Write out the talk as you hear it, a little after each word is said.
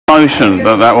emotion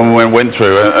that one went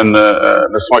through, and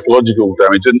the psychological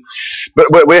damage.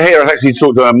 But we're here actually to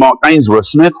talk to Mark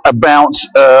Ainsworth-Smith about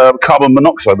carbon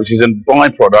monoxide, which is a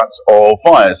byproduct of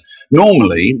fires.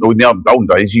 Normally, in the old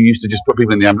days, you used to just put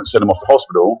people in the ambulance, send them off to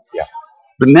hospital. Yeah.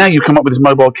 But now you come up with this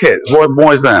mobile kit.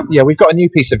 Why is that? Yeah, we've got a new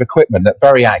piece of equipment that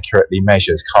very accurately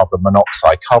measures carbon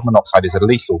monoxide. Carbon monoxide is a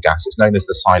lethal gas. It's known as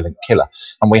the silent killer.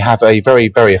 And we have a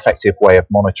very, very effective way of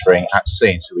monitoring at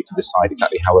scene, so we can decide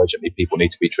exactly how urgently people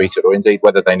need to be treated, or indeed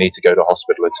whether they need to go to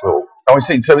hospital at all. Oh, I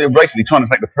see. So we're basically trying to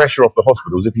take the pressure off the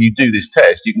hospitals. If you do this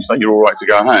test, you can say you're all right to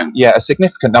go home. Yeah, a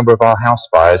significant number of our house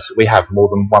fires, we have more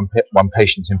than one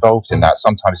patient involved in that,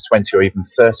 sometimes 20 or even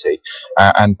 30.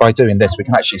 And by doing this, we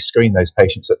can actually screen those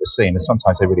patients at the scene, and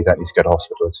sometimes they really don't need to go to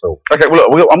hospital at all. Okay, well,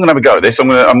 look, I'm going to have a go at this.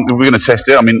 We're going to test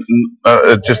it. I mean,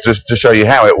 just to show you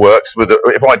how it works.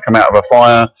 If I'd come out of a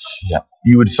fire, yeah,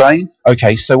 you would say?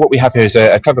 Okay, so what we have here is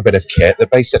a clever bit of kit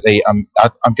that basically, I'm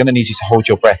going to need you to hold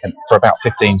your breath for about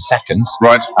 15 seconds.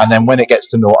 Right. And then when it gets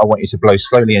to naught, I want you to blow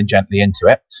slowly and gently into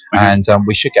it. Mm-hmm. And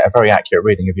we should get a very accurate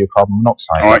reading of your carbon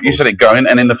monoxide. All right, levels. You said it going,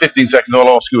 and in the 15 seconds, I'll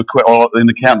ask you in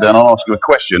the countdown, I'll ask you a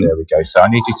question. There we go. So I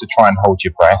need you to try and hold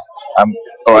your breath.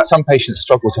 All right. Some patients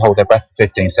struggle to hold their breath for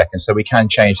 15 seconds, so we can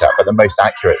change that, but the most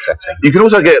accurate setting. You can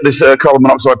also get this carbon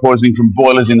monoxide poisoning from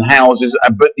boilers in houses,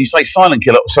 but you say silent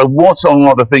killer, so what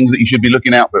are the things that you should be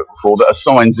looking out for that are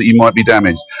signs that you might be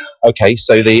damaged? Okay,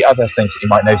 so the other things that you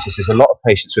might notice is a lot of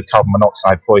patients with carbon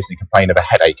monoxide poisoning complain of a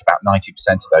headache. About 90%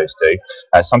 of those do.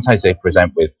 Sometimes they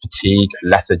present with fatigue,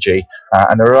 lethargy,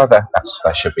 and there are other,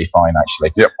 that should be fine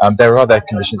actually. Yep. There are other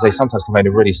conditions. They sometimes complain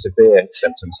of really severe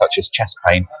symptoms such as chest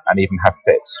pain and even have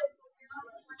fits.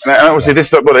 Now,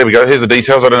 obviously, well, there we go. Here's the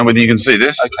details. I don't know whether you can see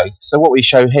this. Okay, so what we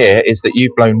show here is that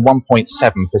you've blown 1.7%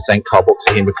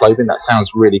 carboxyhemoglobin. That sounds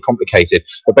really complicated,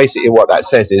 but basically what that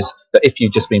says is that if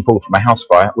you'd just been pulled from a house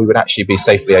fire, we would actually be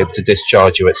safely able to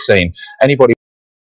discharge you at scene. Anybody